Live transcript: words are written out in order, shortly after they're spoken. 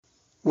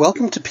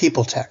Welcome to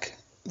People Tech,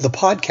 the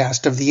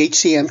podcast of the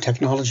HCM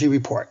Technology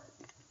Report.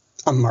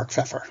 I'm Mark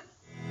Pfeffer.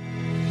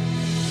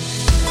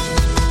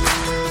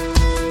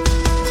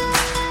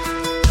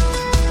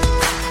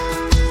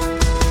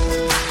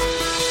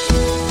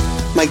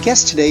 My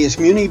guest today is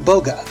Muni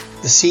Bhoga,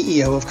 the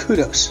CEO of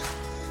Kudos.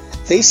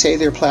 They say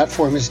their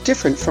platform is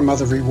different from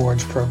other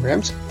rewards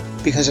programs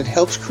because it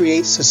helps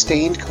create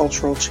sustained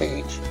cultural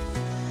change.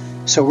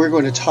 So we're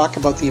going to talk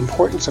about the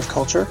importance of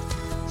culture,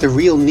 the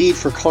real need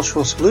for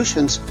cultural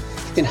solutions,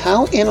 and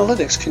how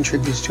analytics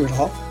contributes to it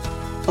all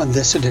on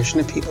this edition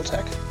of People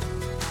Tech.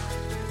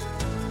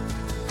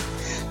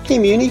 Hey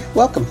Muni,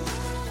 welcome.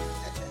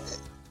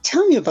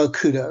 Tell me about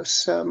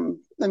Kudos.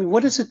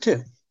 What does it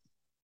do?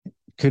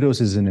 Kudos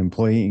is an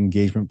employee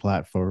engagement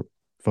platform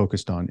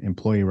focused on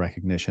employee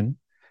recognition.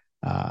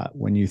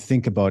 When you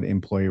think about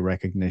employee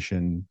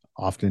recognition,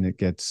 often it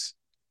gets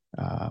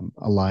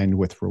aligned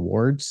with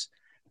rewards,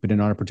 but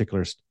in our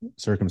particular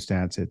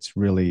circumstance, it's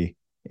really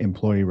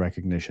employee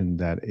recognition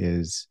that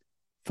is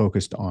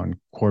focused on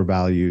core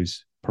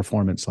values,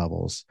 performance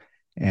levels,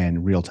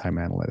 and real-time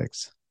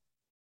analytics.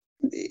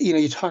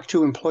 You talk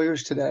to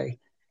employers today,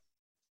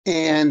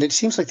 and it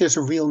seems like there's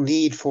a real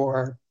need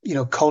for,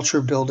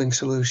 culture building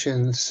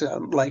solutions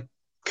like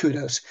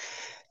Kudos.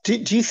 Do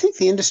you think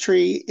the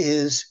industry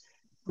is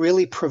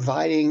really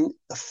providing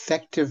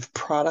effective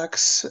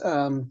products?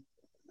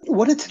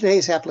 What do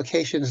today's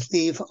applications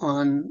leave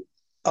on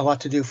a lot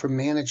to do for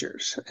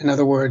managers? In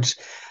other words,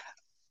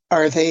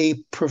 are they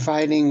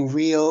providing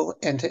real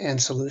end-to-end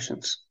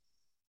solutions?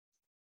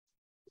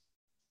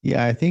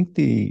 Yeah, I think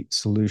the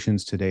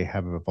solutions today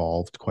have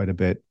evolved quite a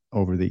bit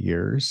over the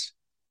years.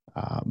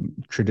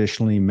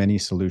 Traditionally, many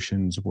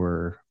solutions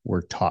were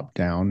top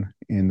down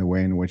in the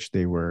way in which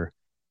they were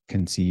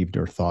conceived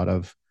or thought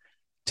of.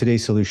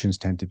 Today's solutions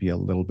tend to be a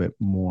little bit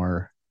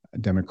more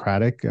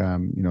democratic,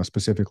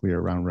 specifically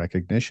around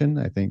recognition.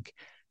 I think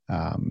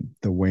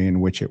the way in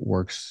which it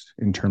works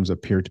in terms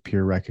of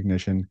peer-to-peer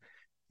recognition,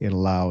 it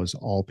allows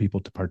all people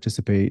to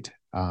participate.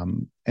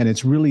 And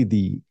it's really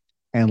the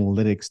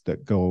analytics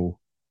that go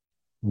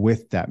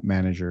with that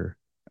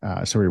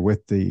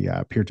with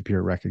the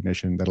peer-to-peer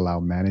recognition that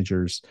allow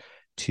managers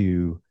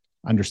to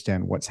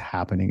understand what's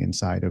happening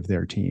inside of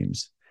their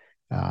teams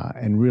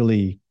and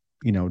really,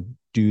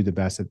 do the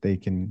best that they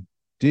can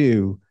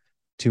do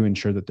to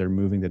ensure that they're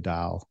moving the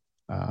dial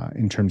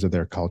in terms of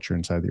their culture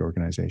inside the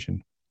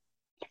organization.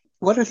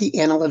 What are the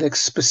analytics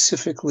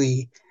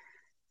specifically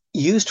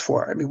used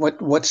for?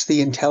 What's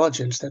the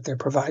intelligence that they're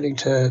providing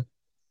to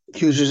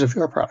users of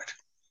your product?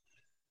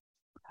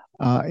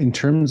 In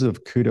terms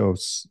of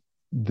Kudos,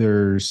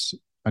 there's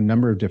a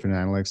number of different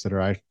analytics that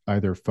are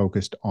either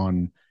focused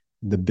on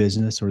the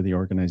business or the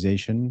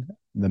organization,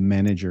 the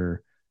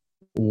manager,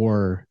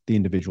 or the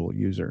individual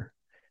user.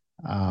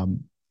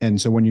 And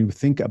so when you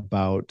think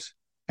about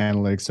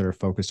analytics that are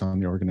focused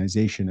on the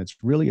organization, it's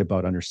really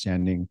about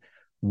understanding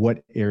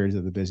what areas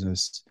of the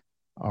business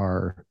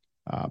are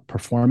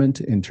performant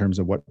in terms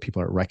of what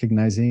people are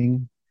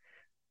recognizing,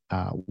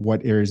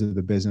 what areas of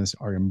the business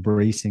are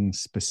embracing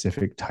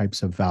specific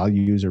types of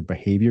values or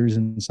behaviors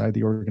inside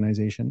the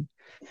organization.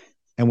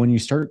 And when you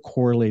start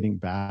correlating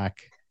back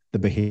the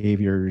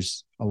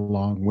behaviors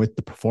along with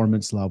the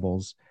performance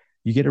levels,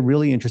 you get a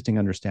really interesting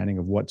understanding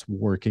of what's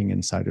working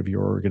inside of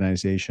your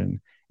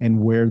organization and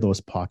where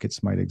those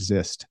pockets might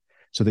exist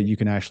so that you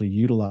can actually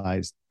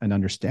utilize an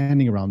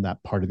understanding around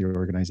that part of the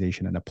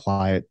organization and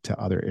apply it to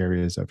other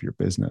areas of your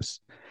business.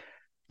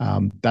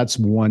 That's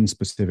one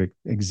specific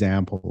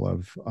example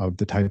of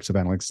the types of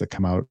analytics that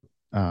come out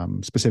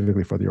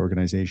specifically for the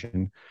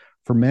organization.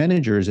 For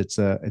managers, it's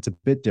a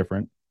bit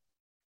different.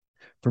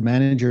 For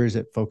managers,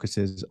 it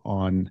focuses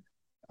on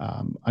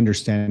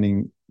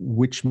understanding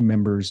which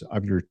members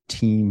of your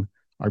team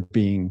are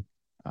being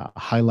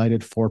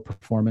highlighted for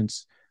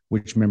performance,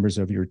 which members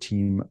of your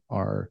team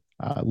are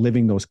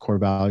living those core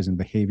values and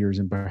behaviors,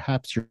 and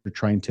perhaps you're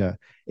trying to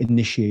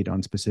initiate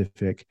on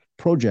specific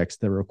projects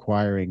that are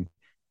requiring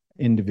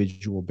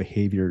individual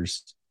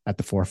behaviors at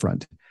the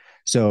forefront.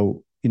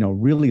 So,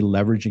 really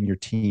leveraging your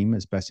team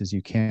as best as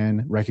you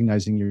can,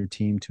 recognizing your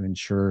team to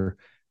ensure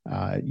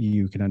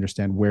you can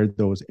understand where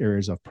those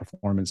areas of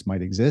performance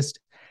might exist.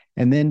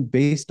 And then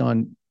based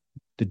on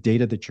the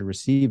data that you're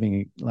receiving,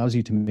 it allows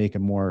you to make a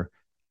more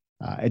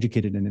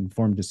educated and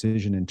informed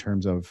decision in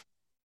terms of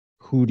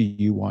who do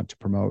you want to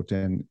promote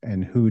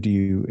and who do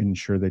you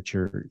ensure that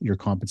you're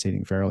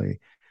compensating fairly.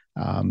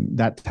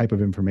 That type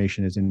of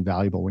information is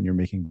invaluable when you're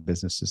making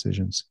business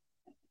decisions.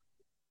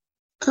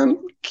 Can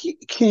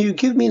you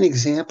give me an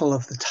example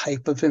of the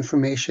type of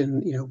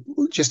information,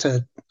 just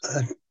a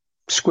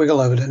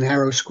squiggle of it, a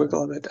narrow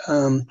squiggle of it?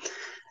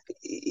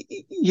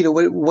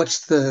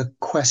 What's the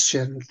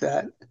question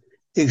that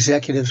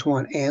executives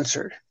want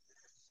answered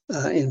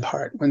in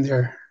part when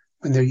they're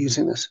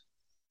using this?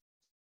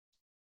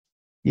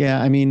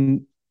 Yeah,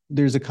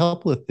 there's a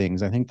couple of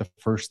things. I think the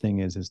first thing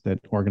is that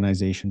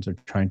organizations are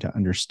trying to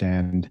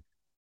understand,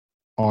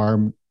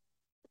 are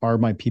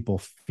my people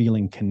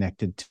feeling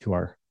connected to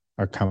our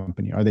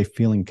company? Are they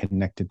feeling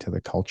connected to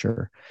the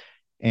culture?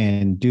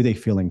 And do they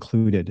feel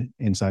included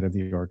inside of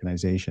the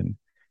organization?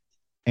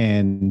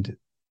 And,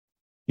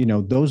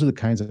 those are the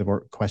kinds of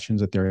questions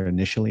that they're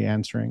initially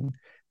answering,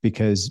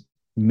 because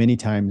many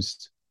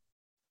times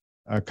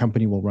a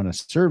company will run a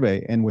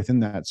survey, and within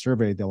that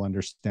survey, they'll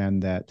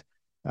understand that,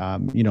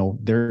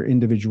 their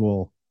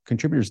individual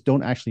contributors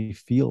don't actually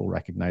feel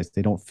recognized.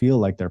 They don't feel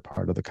like they're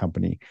part of the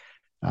company.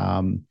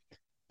 And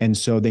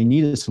so they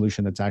need a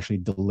solution that's actually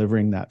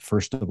delivering that,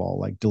 first of all,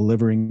 like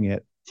delivering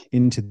it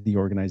into the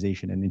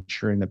organization and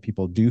ensuring that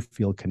people do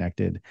feel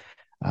connected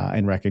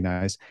and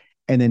recognized.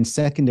 And then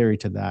secondary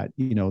to that,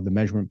 the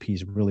measurement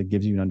piece really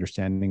gives you an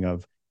understanding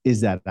of,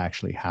 is that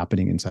actually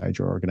happening inside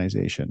your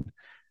organization?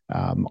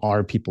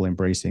 Are people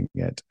embracing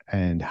it,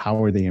 and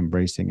how are they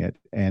embracing it?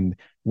 And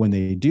when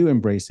they do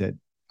embrace it,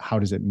 how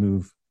does it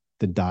move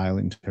the dial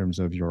in terms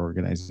of your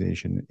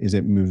organization? Is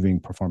it moving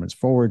performance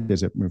forward?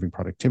 Is it moving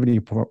productivity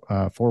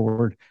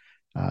forward?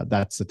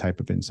 That's the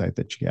type of insight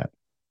that you get.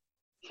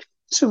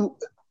 So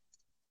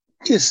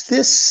is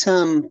this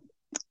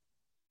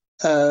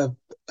a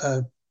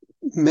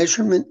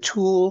measurement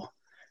tool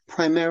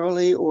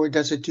primarily, or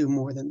does it do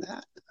more than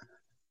that?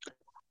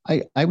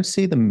 I would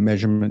say the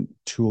measurement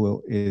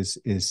tool is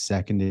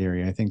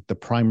secondary. I think the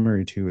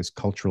primary tool is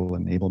cultural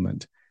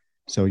enablement.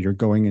 So you're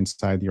going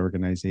inside the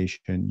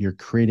organization, you're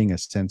creating a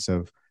sense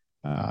of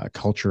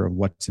culture of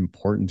what's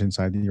important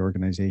inside the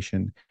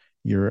organization.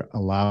 You're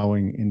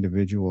allowing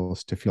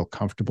individuals to feel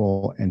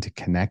comfortable and to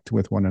connect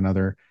with one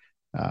another,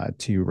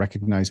 to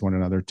recognize one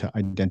another, to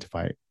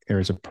identify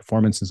areas of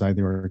performance inside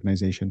the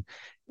organization.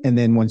 And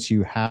then once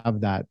you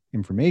have that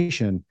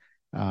information,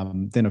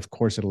 then of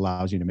course it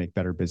allows you to make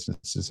better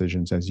business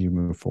decisions as you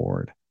move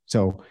forward.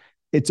 So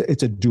it's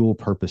a dual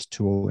purpose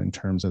tool in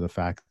terms of the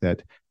fact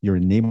that you're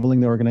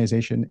enabling the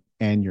organization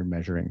and you're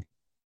measuring.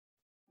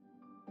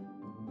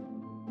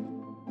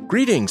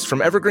 Greetings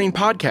from Evergreen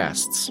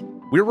Podcasts.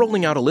 We're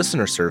rolling out a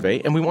listener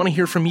survey and we want to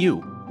hear from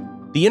you.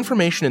 The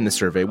information in the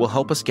survey will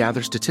help us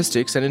gather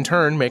statistics and in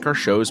turn make our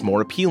shows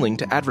more appealing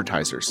to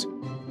advertisers.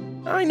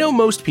 I know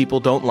most people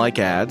don't like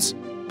ads,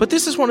 but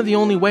this is one of the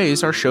only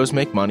ways our shows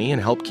make money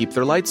and help keep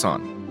their lights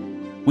on.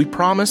 We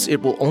promise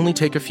it will only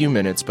take a few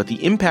minutes, but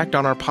the impact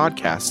on our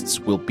podcasts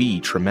will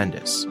be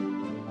tremendous.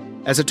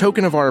 As a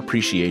token of our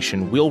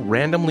appreciation, we'll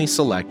randomly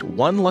select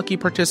one lucky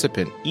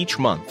participant each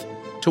month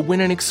to win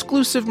an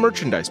exclusive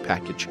merchandise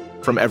package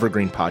from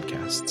Evergreen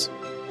Podcasts.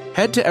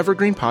 Head to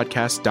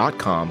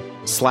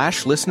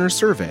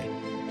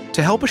evergreenpodcast.com/listenersurvey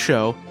to help a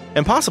show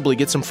and possibly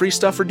get some free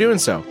stuff for doing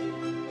so.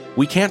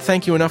 We can't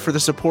thank you enough for the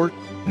support.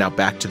 Now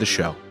back to the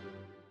show.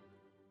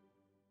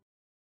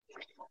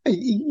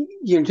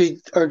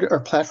 Are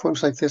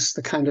platforms like this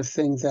the kind of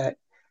thing that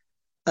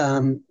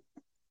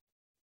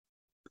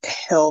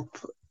help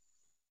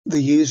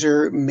the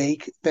user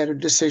make better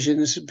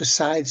decisions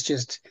besides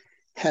just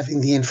having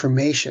the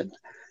information,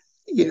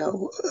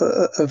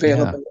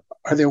 available? Yeah.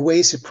 Are there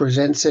ways it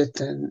presents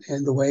it and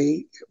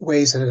the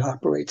ways that it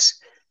operates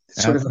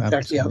that sort of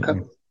affect the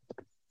outcome?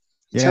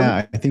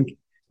 Yeah, I think.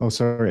 Oh,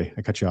 sorry,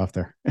 I cut you off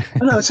there.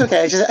 No, it's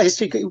okay. I just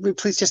think,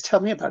 please just tell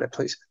me about it,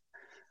 please.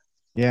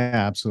 Yeah,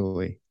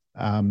 absolutely.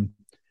 I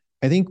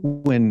think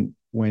when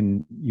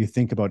you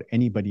think about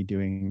anybody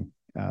doing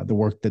the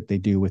work that they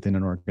do within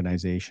an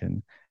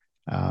organization,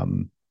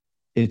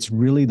 it's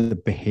really the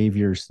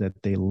behaviors that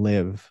they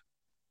live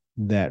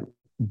that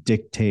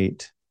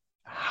dictate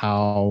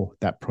how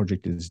that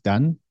project is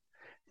done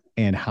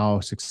and how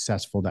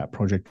successful that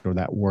project or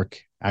that work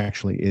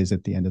actually is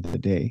at the end of the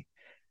day.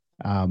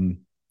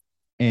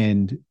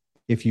 And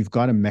if you've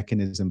got a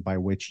mechanism by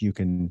which you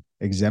can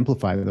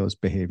exemplify those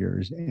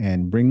behaviors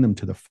and bring them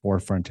to the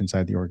forefront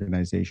inside the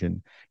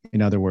organization,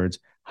 in other words,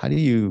 how do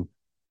you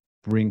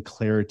bring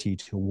clarity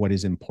to what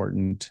is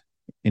important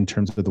in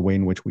terms of the way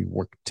in which we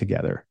work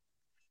together?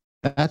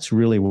 That's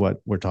really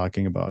what we're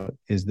talking about,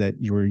 is that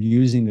you're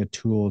using a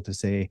tool to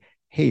say,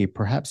 hey,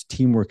 perhaps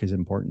teamwork is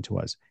important to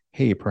us.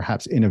 Hey,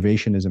 perhaps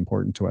innovation is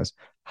important to us.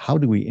 How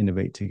do we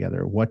innovate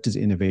together? What does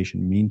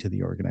innovation mean to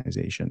the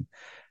organization?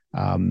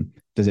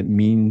 Does it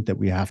mean that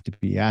we have to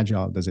be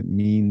agile? Does it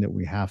mean that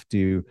we have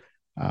to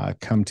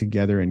come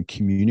together and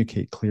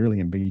communicate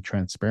clearly and be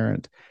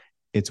transparent?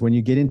 It's when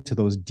you get into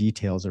those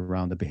details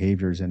around the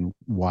behaviors and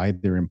why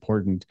they're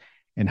important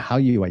and how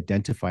you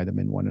identify them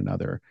in one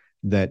another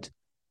that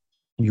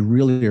you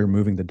really are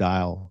moving the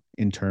dial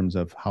in terms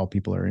of how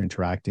people are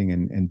interacting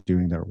and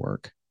doing their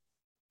work.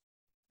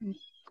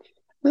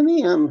 Let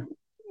me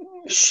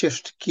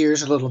shift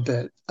gears a little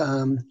bit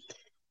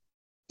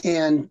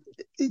and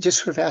just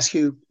sort of ask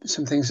you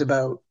some things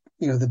about,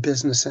 the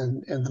business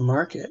and the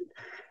market.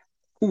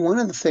 One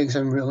of the things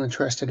I'm real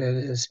interested in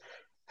is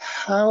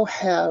how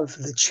have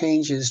the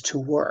changes to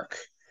work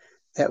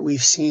that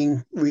we've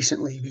seen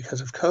recently because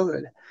of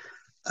COVID,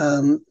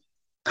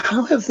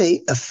 how have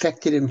they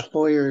affected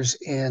employers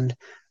and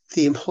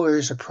the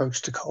employer's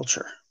approach to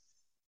culture?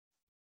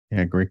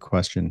 Yeah, great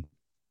question.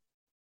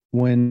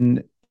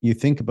 When you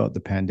think about the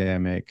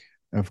pandemic,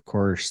 of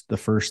course, the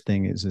first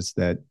thing is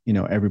that,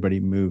 everybody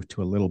moved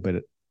to a little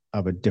bit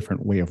of a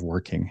different way of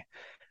working.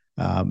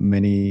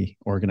 Many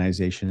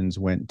organizations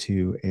went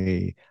to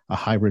a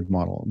hybrid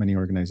model. Many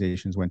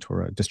organizations went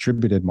to a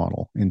distributed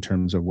model in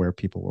terms of where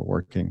people were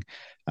working.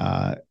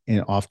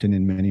 And often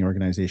in many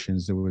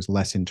organizations, there was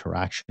less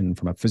interaction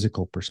from a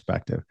physical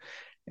perspective.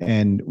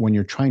 And when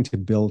you're trying to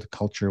build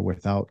culture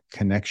without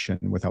connection,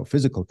 without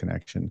physical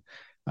connection,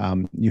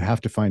 you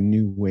have to find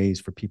new ways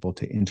for people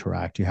to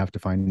interact. You have to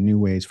find new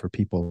ways for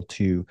people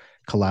to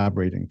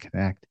collaborate and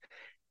connect.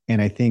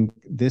 And I think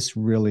this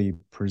really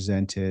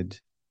presented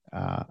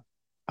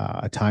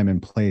a time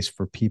and place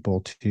for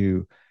people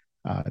to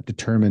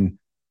determine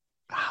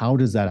how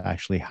does that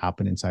actually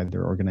happen inside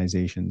their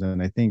organizations.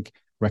 And I think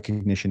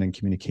recognition and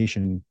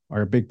communication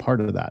are a big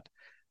part of that.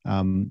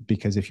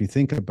 Because if you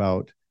think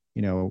about,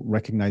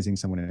 recognizing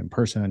someone in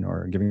person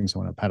or giving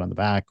someone a pat on the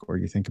back, or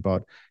you think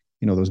about,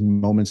 those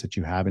moments that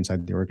you have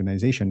inside the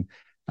organization,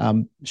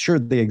 sure,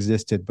 they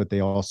existed, but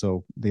they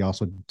also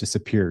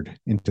disappeared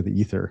into the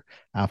ether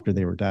after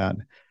they were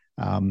done.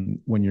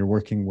 When you're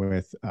working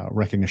with a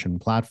recognition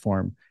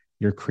platform,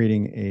 you're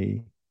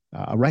creating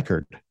a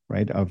record,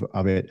 right,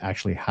 of it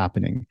actually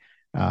happening.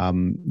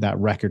 That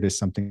record is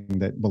something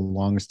that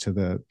belongs to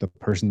the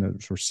person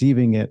that's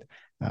receiving it,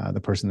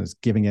 the person that's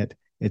giving it.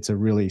 It's a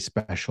really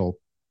special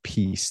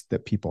piece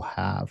that people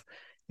have,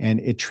 and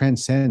it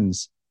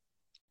transcends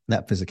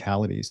that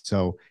physicality.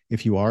 So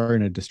if you are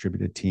in a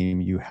distributed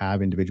team, you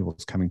have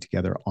individuals coming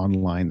together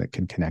online that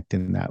can connect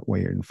in that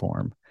way and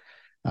form.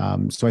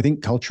 So I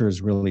think culture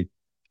has really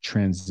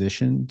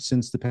transitioned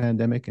since the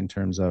pandemic in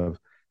terms of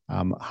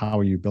how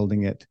are you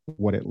building it,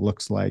 what it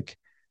looks like,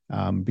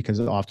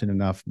 because often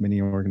enough,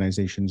 many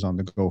organizations on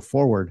the go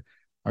forward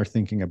are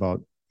thinking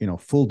about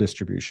full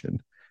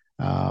distribution.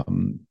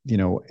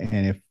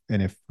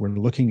 And if we're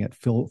looking at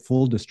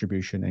full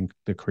distribution and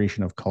the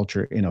creation of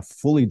culture in a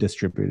fully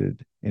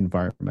distributed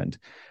environment,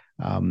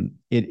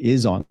 it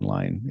is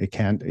online. It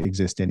can't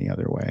exist any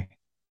other way.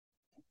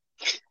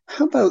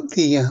 How about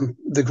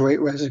the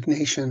Great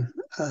Resignation?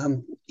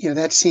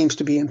 That seems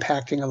to be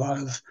impacting a lot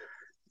of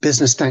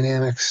business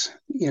dynamics,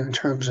 in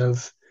terms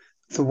of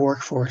the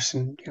workforce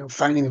and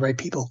finding the right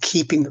people,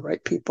 keeping the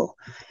right people.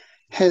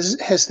 Has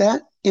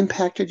that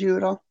impacted you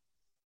at all?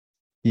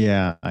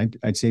 Yeah,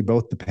 I'd say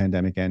both the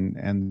pandemic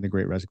and the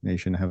Great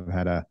Resignation have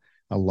had a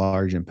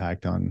large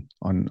impact on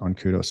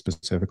Kudos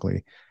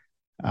specifically.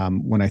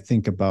 When I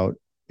think about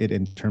it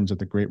in terms of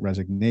the Great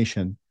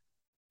Resignation,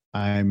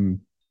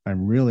 I'm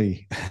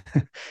really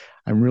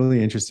I'm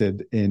really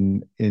interested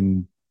in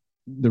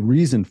the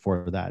reason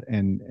for that,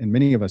 and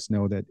many of us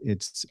know that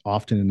it's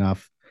often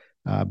enough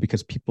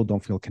because people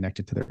don't feel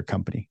connected to their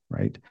company,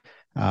 right?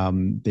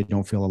 They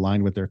don't feel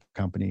aligned with their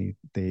company.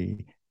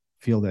 They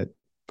feel that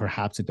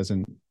perhaps it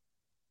doesn't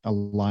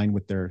align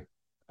with their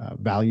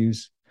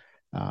values.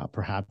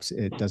 Perhaps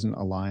it doesn't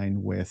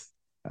align with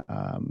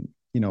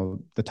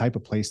the type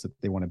of place that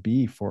they want to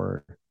be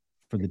for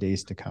the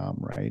days to come,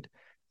 right?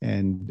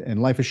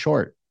 And life is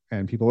short,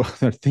 and people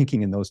are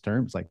thinking in those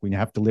terms, like we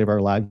have to live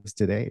our lives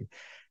today.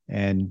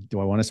 And do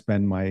I want to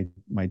spend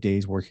my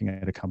days working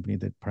at a company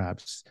that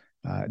perhaps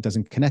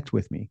doesn't connect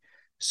with me?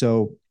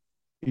 So,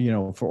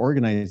 for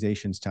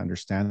organizations to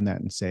understand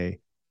that and say,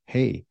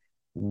 hey,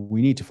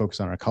 we need to focus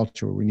on our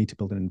culture. We need to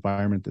build an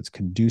environment that's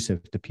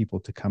conducive to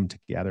people to come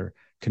together,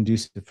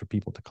 conducive for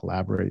people to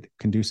collaborate,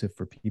 conducive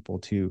for people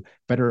to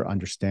better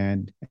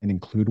understand and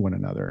include one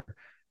another.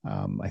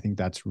 I think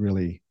that's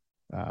really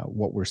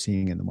what we're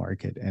seeing in the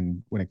market.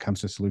 And when it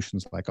comes to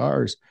solutions like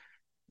ours,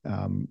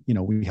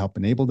 we help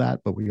enable that,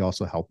 but we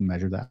also help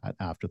measure that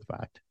after the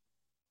fact.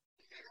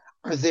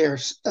 Are there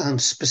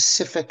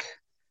specific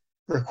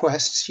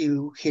requests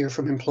you hear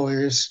from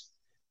employers,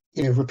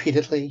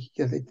 repeatedly,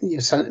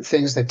 some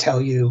things that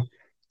tell you,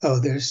 oh,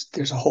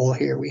 there's a hole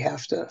here we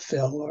have to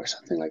fill, or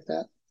something like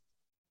that?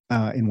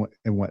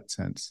 In what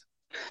sense?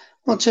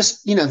 Well,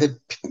 just that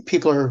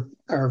people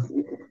are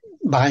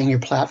buying your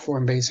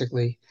platform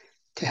basically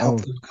to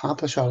help them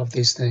accomplish all of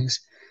these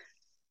things.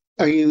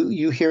 Are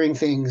you hearing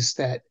things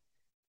that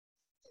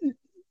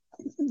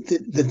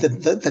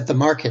the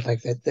market,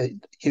 like that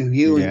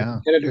you and your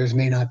competitors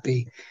may not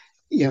be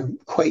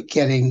quite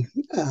getting,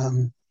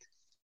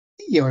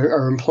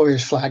 are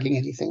employers flagging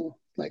anything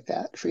like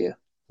that for you?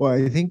 Well,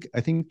 I think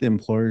the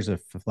employers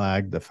have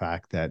flagged the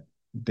fact that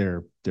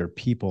their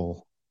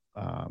people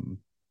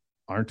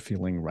aren't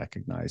feeling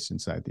recognized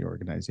inside the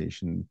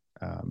organization.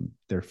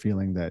 They're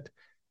feeling that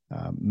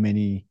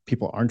many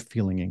people aren't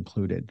feeling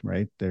included,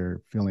 right?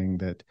 They're feeling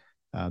that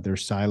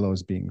there's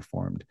silos being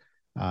formed.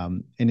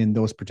 And in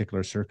those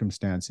particular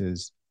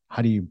circumstances,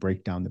 how do you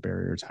break down the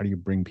barriers? How do you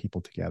bring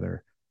people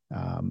together?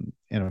 And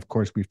of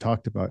course, we've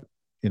talked about,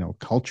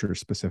 culture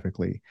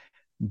specifically,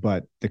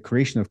 but the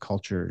creation of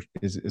culture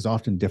is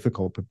often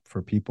difficult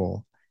for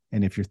people.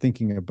 And if you're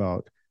thinking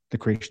about the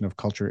creation of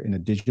culture in a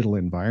digital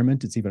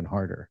environment, it's even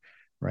harder,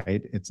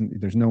 right?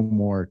 There's no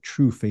more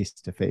true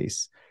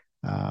face-to-face.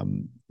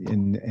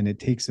 And it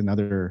takes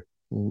another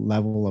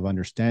level of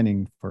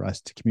understanding for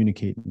us to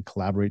communicate and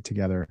collaborate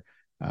together,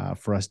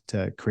 for us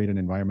to create an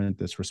environment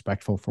that's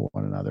respectful for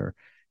one another.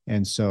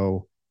 And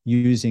so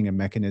using a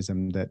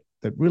mechanism that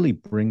really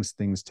brings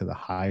things to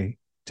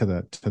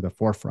the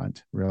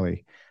forefront,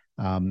 really,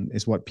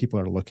 is what people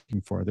are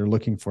looking for. They're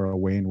looking for a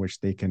way in which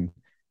they can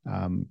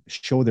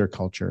show their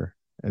culture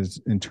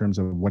as in terms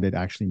of what it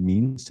actually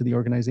means to the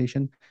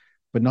organization,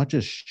 but not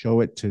just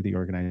show it to the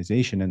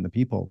organization and the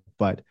people,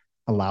 but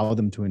allow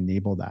them to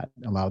enable that,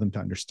 allow them to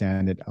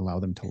understand it, allow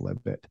them to live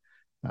it.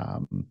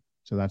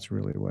 So that's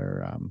really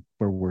where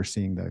we're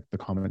seeing the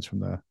comments from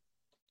the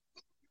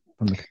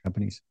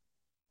companies.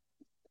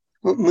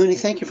 Well, Mooney,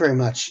 thank you very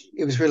much.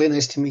 It was really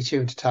nice to meet you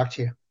and to talk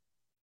to you.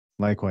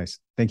 Likewise.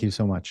 Thank you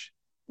so much.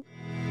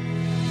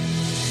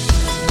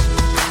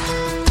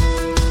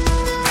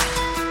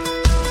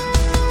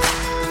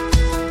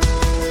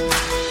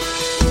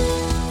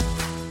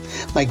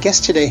 My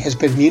guest today has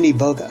been Muni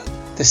Bhoga,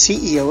 the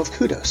CEO of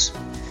Kudos.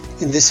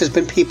 And this has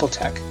been People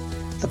Tech,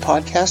 the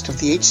podcast of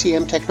the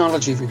HCM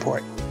Technology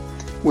Report.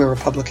 We're a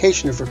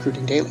publication of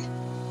Recruiting Daily.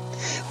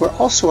 We're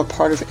also a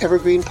part of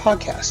Evergreen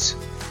Podcasts.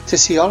 To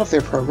see all of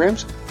their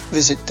programs,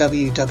 visit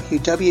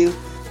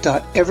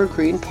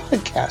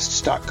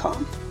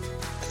www.evergreenpodcasts.com.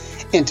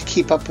 And to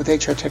keep up with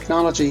HR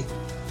technology,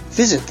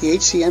 visit the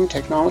HCM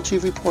Technology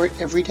Report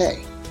every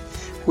day.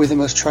 We're the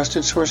most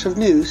trusted source of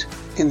news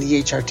in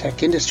the HR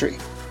tech industry.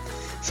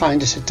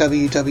 Find us at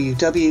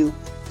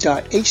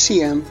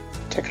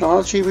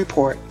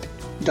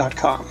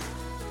www.hcmtechnologyreport.com.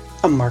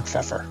 I'm Mark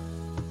Pfeffer.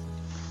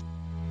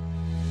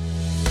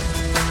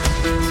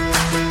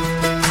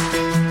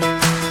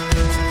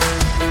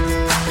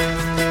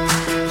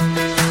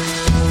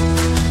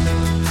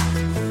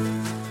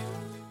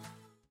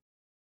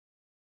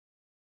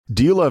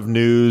 Do you love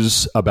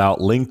news about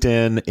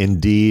LinkedIn,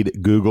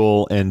 Indeed,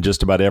 Google, and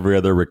just about every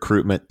other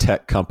recruitment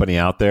tech company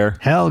out there?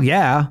 Hell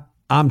yeah.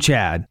 I'm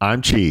Chad.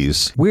 I'm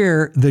Cheese.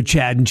 We're the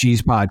Chad and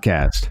Cheese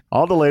Podcast.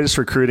 All the latest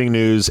recruiting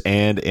news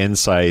and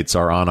insights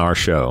are on our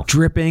show.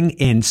 Dripping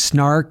in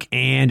snark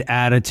and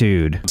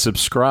attitude.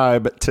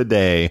 Subscribe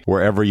today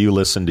wherever you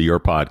listen to your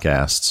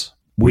podcasts.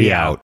 We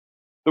out.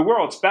 The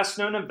world's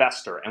best-known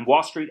investor and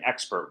Wall Street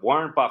expert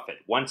Warren Buffett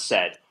once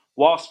said,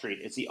 "Wall Street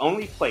is the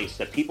only place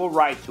that people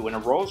ride to in a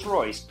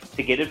Rolls-Royce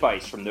to get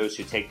advice from those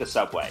who take the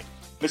subway."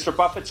 Mr.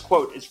 Buffett's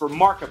quote is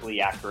remarkably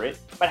accurate,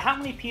 but how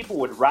many people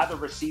would rather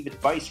receive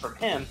advice from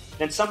him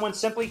than someone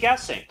simply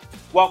guessing?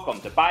 Welcome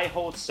to Buy,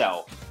 Hold,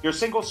 Sell, your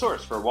single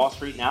source for Wall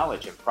Street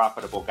knowledge and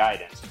profitable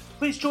guidance.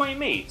 Please join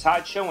me,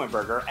 Todd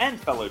Schoenberger, and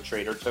fellow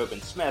trader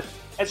Tobin Smith,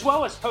 as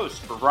well as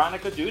host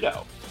Veronica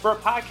Dudo, for a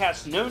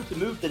podcast known to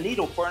move the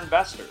needle for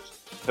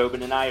investors.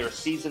 Tobin and I are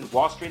seasoned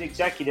Wall Street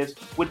executives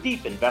with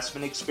deep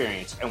investment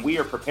experience, and we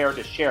are prepared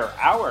to share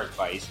our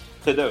advice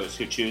to those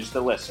who choose to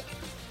listen.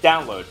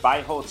 Download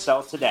Buy, Hold,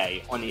 Sell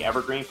today on the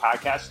Evergreen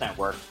Podcast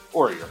Network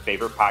or your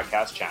favorite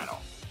podcast channel.